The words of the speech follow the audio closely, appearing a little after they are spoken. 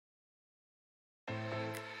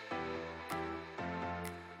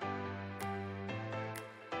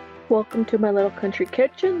Welcome to my little country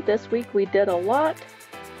kitchen. This week we did a lot.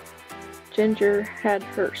 Ginger had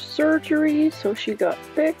her surgery, so she got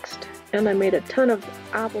fixed, and I made a ton of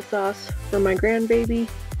applesauce for my grandbaby,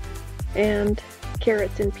 and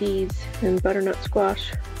carrots and peas and butternut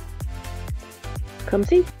squash. Come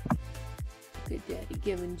see. Look at Daddy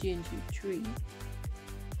giving Ginger a treat.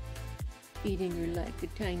 Eating her like a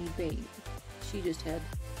tiny baby. She just had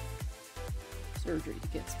surgery to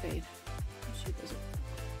get spayed. She doesn't.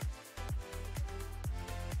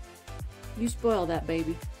 You spoil that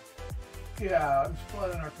baby. Yeah, I'm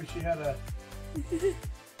spoiling her because she had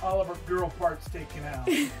all of her girl parts taken out.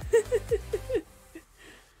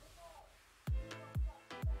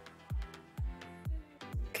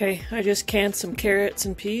 Okay, I just canned some carrots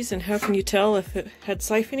and peas, and how can you tell if it had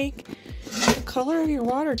siphoning? The color of your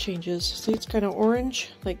water changes. See, it's kind of orange,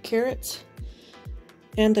 like carrots.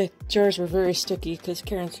 And the jars were very sticky because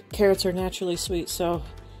carrots are naturally sweet, so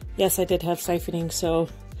yes, I did have siphoning, so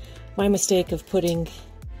my mistake of putting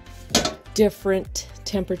different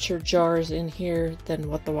temperature jars in here than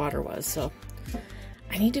what the water was, so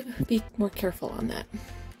I need to be more careful on that.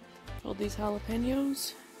 Pulled these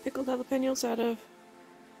jalapenos, pickled jalapenos out of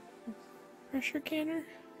pressure canner,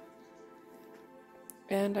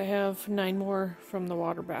 and I have 9 more from the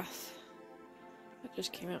water bath that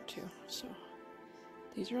just came out too, so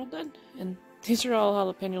these are all done. And these are all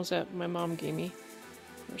jalapenos that my mom gave me.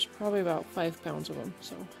 There's probably about 5 pounds of them,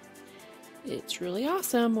 so it's really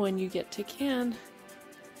awesome when you get to can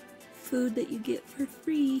food that you get for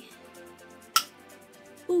free.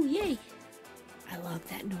 Oh yay! I love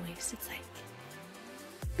that noise. It's like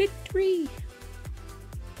victory,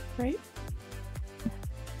 right?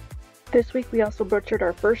 This week we also butchered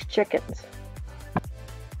our first chickens.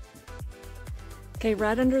 Okay,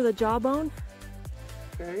 right under the jawbone.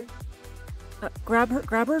 Okay. Grab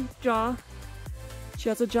her jaw. She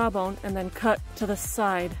has a jawbone, and then cut to the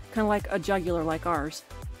side, kind of like a jugular, like ours.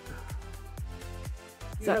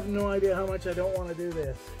 You have no idea how much I don't want to do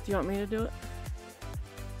this. Do you want me to do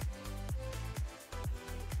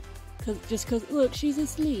it? Just cause, look, she's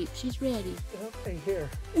asleep. She's ready. Okay, here.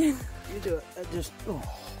 You do it. I just, oh,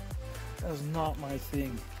 that was not my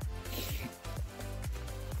thing.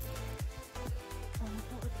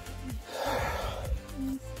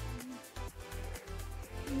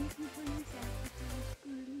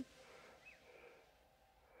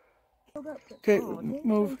 Okay,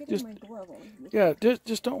 move. Just, yeah,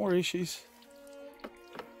 just don't worry. She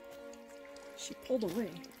pulled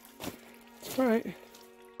away. It's all right.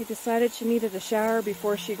 She decided she needed a shower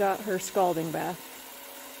before she got her scalding bath,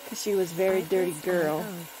 because she was a very dirty girl.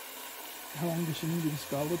 How long does she need to be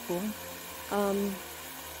scalded for?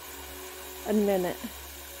 A minute.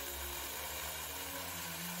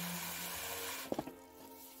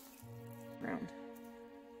 Round.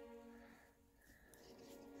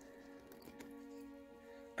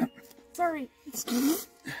 Sorry.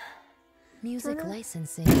 Music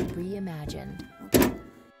licensing reimagined.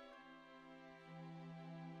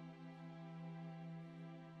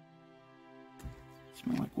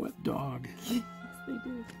 Smell like wet dog. Yes, they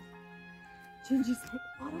do. Gingy's like,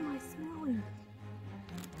 what am I smelling?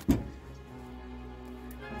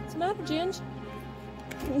 Smell the Ginge.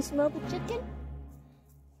 Can you smell the chicken?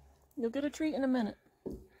 You'll get a treat in a minute.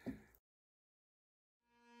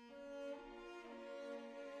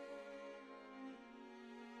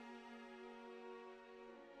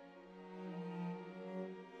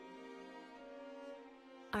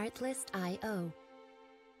 Artlist.io.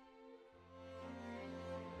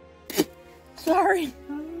 Sorry.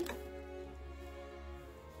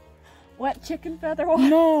 Wet chicken feather water?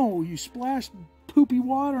 No, you splashed poopy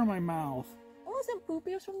water in my mouth. It wasn't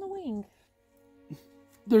poopy, it was from the wing.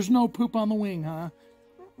 There's no poop on the wing, huh?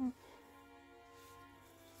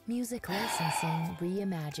 Music licensing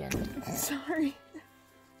reimagined. Sorry.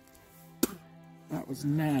 That was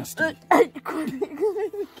nasty.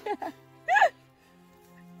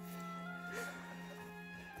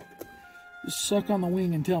 Just suck on the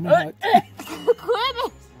wing and tell me how. Quit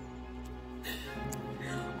it!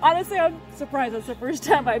 Honestly, I'm surprised that's the first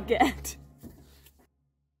time I've get.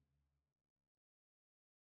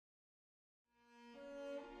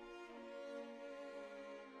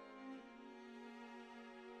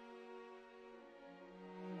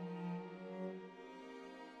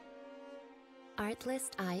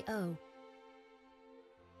 Artlist.io.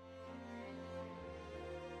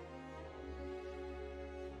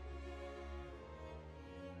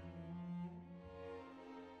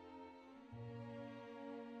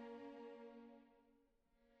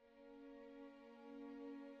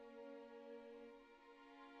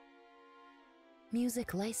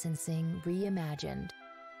 Music licensing reimagined.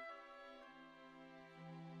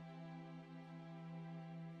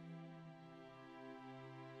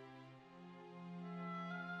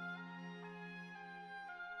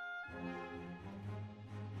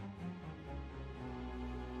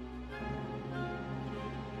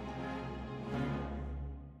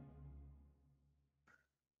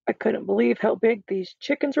 couldn't believe how big these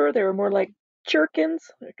chickens were. They were more like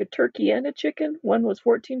chirkins, like a turkey and a chicken. One was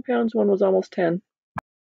 14 pounds, one was almost 10.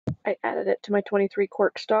 I added it to my 23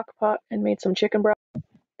 quart stock pot and made some chicken broth.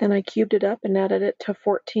 Then I cubed it up and added it to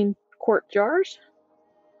 14 quart jars.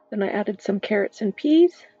 Then I added some carrots and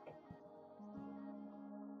peas.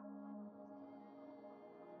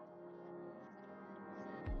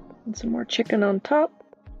 And some more chicken on top.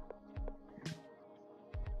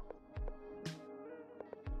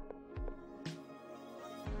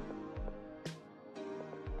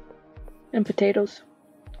 And potatoes.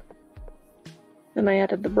 Then I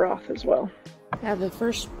added the broth as well. I have the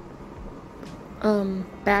first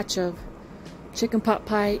batch of chicken pot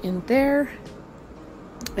pie in there,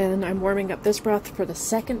 and I'm warming up this broth for the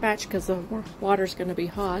second batch because the water's going to be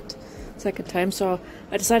hot second time. So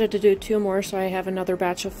I decided to do 2 more, so I have another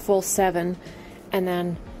batch of full 7, and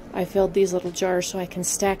then I filled these little jars so I can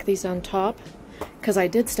stack these on top, because I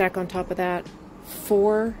did stack on top of that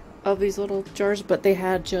 4 of these little jars, but they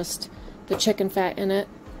had just the chicken fat in it,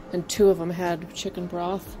 and 2 of them had chicken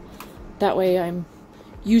broth. That way I'm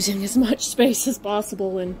using as much space as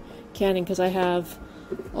possible in canning, because I have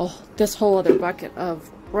this whole other bucket of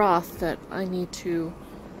broth that I need to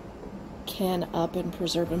can up and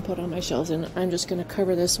preserve and put on my shelves, and I'm just going to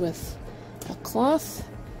cover this with a cloth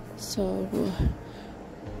so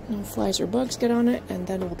no flies or bugs get on it, and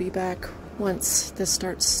then we'll be back once this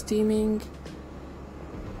starts steaming.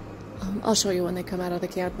 I'll show you when they come out of the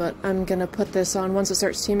can, but I'm going to put this on once it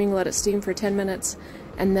starts steaming, let it steam for 10 minutes,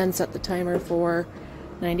 and then set the timer for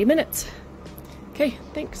 90 minutes. Okay,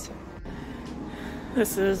 thanks.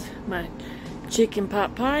 This is my chicken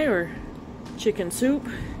pot pie, or chicken soup,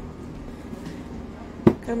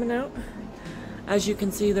 coming out. As you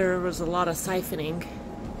can see, there was a lot of siphoning,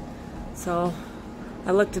 so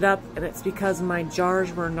I looked it up, and it's because my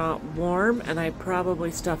jars were not warm and I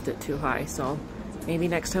probably stuffed it too high. So maybe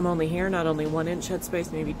next time only here, not only 1 inch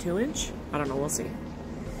headspace, maybe 2 inch. I don't know, we'll see.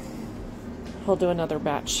 I'll do another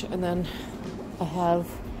batch, and then I have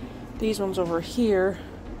these ones over here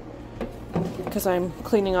because I'm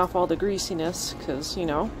cleaning off all the greasiness, because, you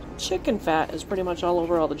know, chicken fat is pretty much all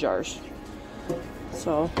over all the jars.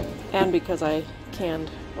 So, and because I canned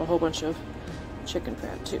a whole bunch of chicken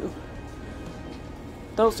fat too.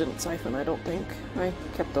 Those didn't siphon, I don't think. I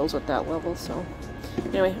kept those at that level, so.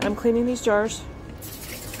 Anyway, I'm cleaning these jars,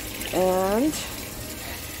 and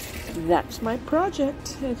that's my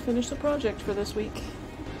project. I finished the project for this week.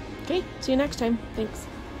 Okay, see you next time. Thanks.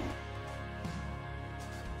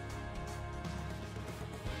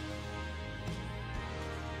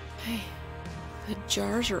 Hey, the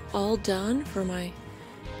jars are all done for my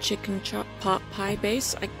chicken pot pie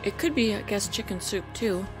base. It could be, I guess, chicken soup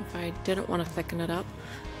too, if I didn't want to thicken it up.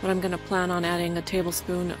 But I'm going to plan on adding a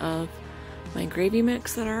tablespoon of my gravy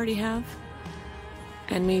mix that I already have,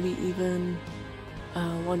 and maybe even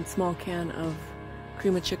 1 small can of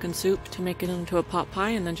cream of chicken soup to make it into a pot pie,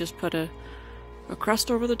 and then just put a crust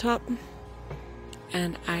over the top.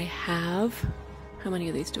 And I have, how many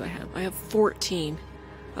of these do I have? I have 14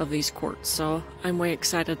 of these quarts, so I'm way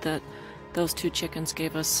excited that those 2 chickens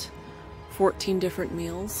gave us 14 different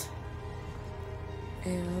meals.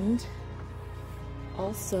 And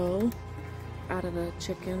also, out of the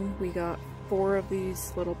chicken, we got 4 of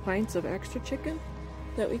these little pints of extra chicken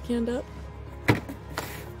that we canned up,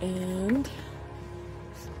 and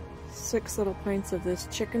 6 little pints of this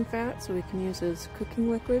chicken fat so we can use as cooking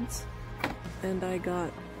liquids. And I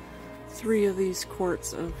got 3 of these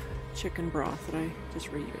quarts of chicken broth that I just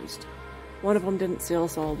reused. One of them didn't seal,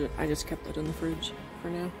 so I just kept it in the fridge for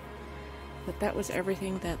now. But that was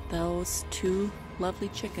everything that those 2 lovely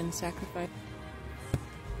chickens sacrificed.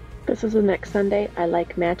 This is the next Sunday. I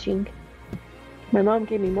like matching. My mom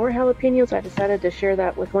gave me more jalapenos. I decided to share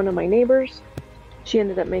that with one of my neighbors. She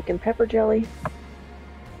ended up making pepper jelly.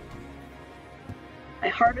 I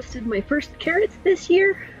harvested my first carrots this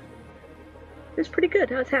year. It was pretty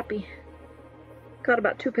good. I was happy. Got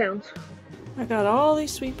about 2 pounds. I got all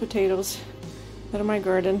these sweet potatoes out of my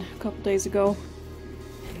garden a couple days ago.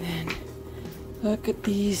 And then look at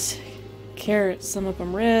these carrots. Some of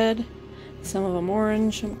them red, some of them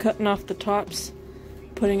orange. I'm cutting off the tops,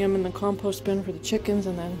 putting them in the compost bin for the chickens,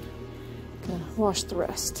 and then gonna wash the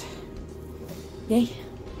rest. Yay.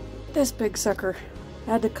 This big sucker.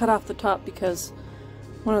 I had to cut off the top because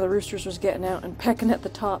one of the roosters was getting out and pecking at the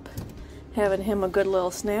top, having him a good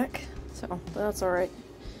little snack. So that's alright.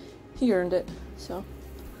 He earned it. So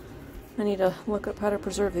I need to look up how to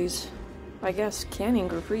preserve these. I guess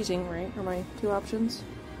canning or freezing, right? Are my 2 options.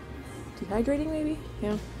 Dehydrating, maybe?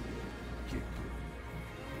 Yeah.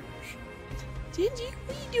 Ginger,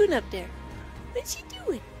 what are you doing up there? What's she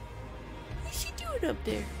doing? doing up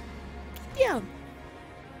there? Get down.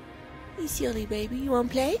 You silly baby. You want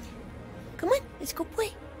to play? Come on, let's go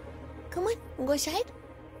play. Come on, wanna go outside?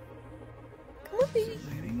 Come on, baby.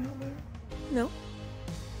 No.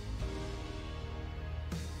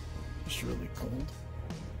 It's really cold.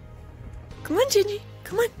 Come on, Gingy.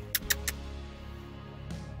 Come on.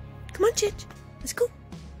 Come on, Gingy. Let's go.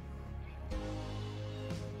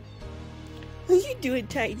 What are you doing,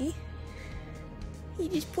 Tiny? You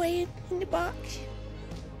just playing in the box?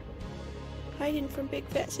 Hiding from Big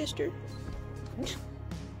Fat Sister?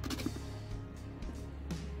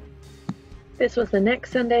 This was the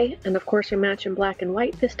next Sunday, and of course we match in black and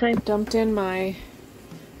white this time. Dumped in my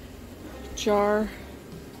jar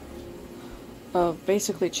of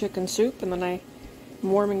basically chicken soup, and then I'm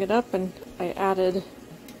warming it up, and I added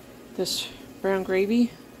this brown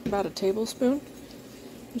gravy, about a tablespoon.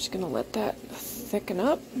 I'm just gonna let that thicken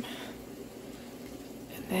up, and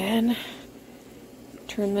then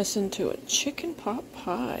turn this into a chicken pot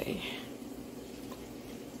pie.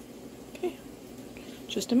 Okay,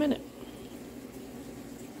 just a minute.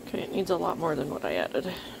 Okay, it needs a lot more than what I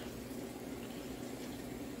added.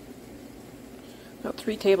 About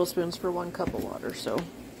 3 tablespoons for 1 cup of water, so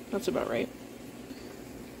that's about right.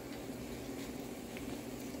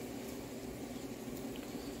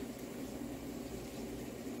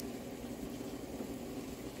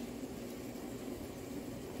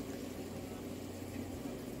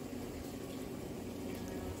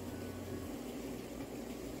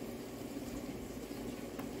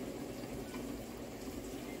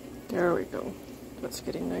 There we go. That's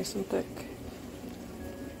getting nice and thick.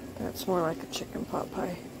 That's more like a chicken pot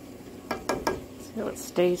pie. See how it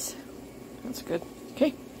stays? That's good.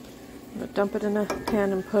 Okay. I'm going to dump it in a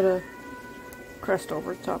pan and put a crust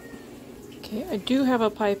over the top. Okay, I do have a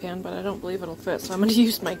pie pan, but I don't believe it'll fit, so I'm going to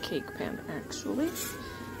use my cake pan, actually.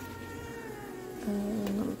 And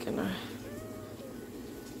I'm going to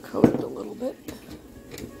coat it a little bit.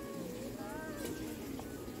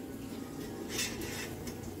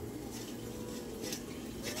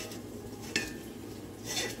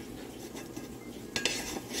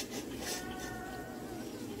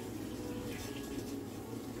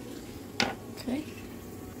 Okay.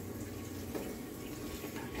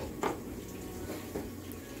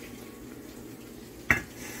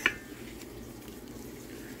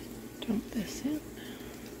 Dump this in.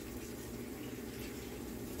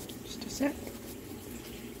 Just a sec.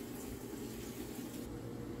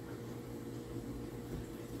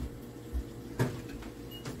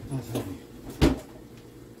 That's heavy.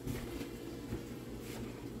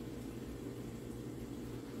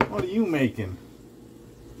 What are you making?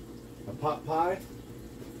 A pot pie?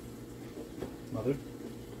 Mother?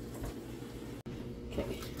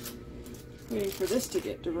 Okay. Waiting for this to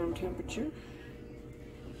get to room temperature.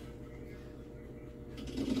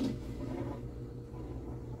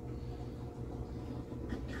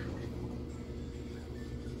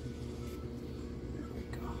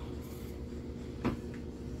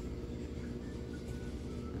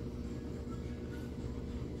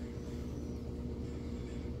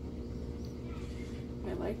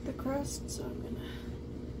 I like the crust, so I'm gonna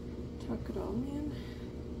tuck it all in.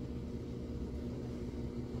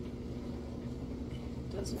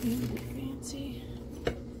 Doesn't need to be fancy.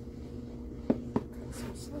 Cut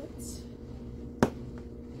some slits.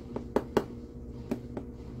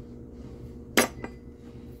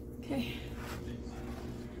 Okay.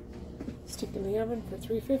 Stick in the oven for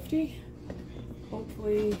 350.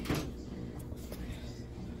 Hopefully,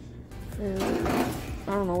 for,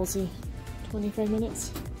 I don't know, we'll see. 25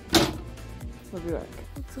 minutes. We'll be back.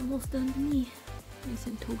 Looks almost done to me. Nice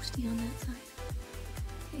and toasty on that side.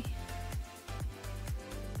 Okay.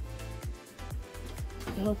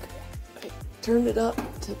 Okay. I turned it up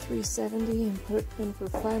to 370 and put it in for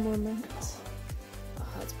 5 more minutes. Oh,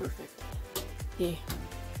 that's perfect. Yeah.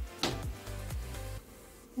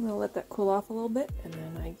 I'm gonna let that cool off a little bit, and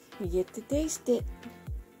then I get to taste it.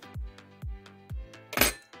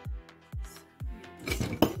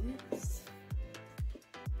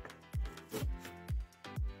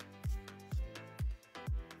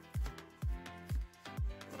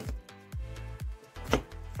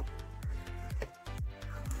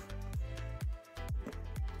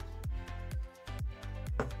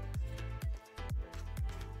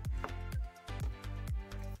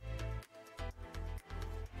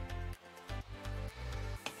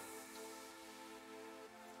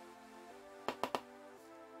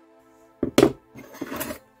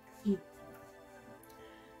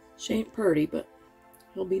 She ain't pretty, but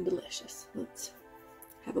it'll be delicious. Let's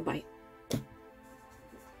have a bite. So,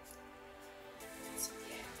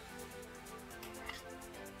 yeah.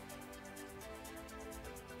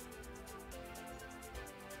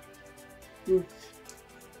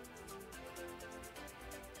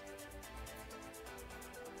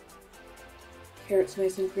 Carrots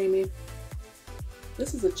nice and creamy.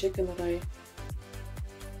 This is a chicken that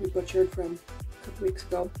we butchered from a couple weeks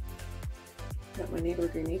ago. That my neighbor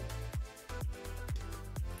gave me.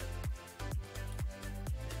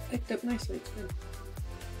 Picked up nicely, it's good.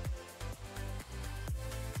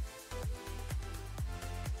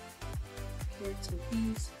 Carrots and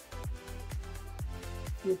peas.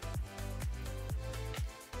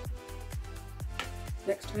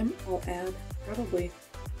 Next time I'll add probably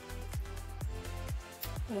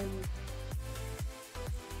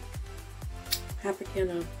half a can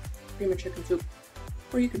of cream of chicken soup,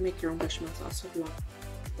 or you can make your own bechamel sauce if you want.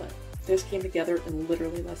 But this came together in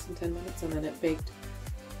literally less than 10 minutes, and then it baked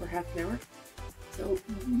for half an hour, so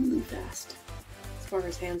really fast as far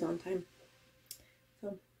as hands-on time.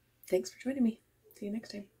 So thanks for joining me. See you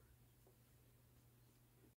next time.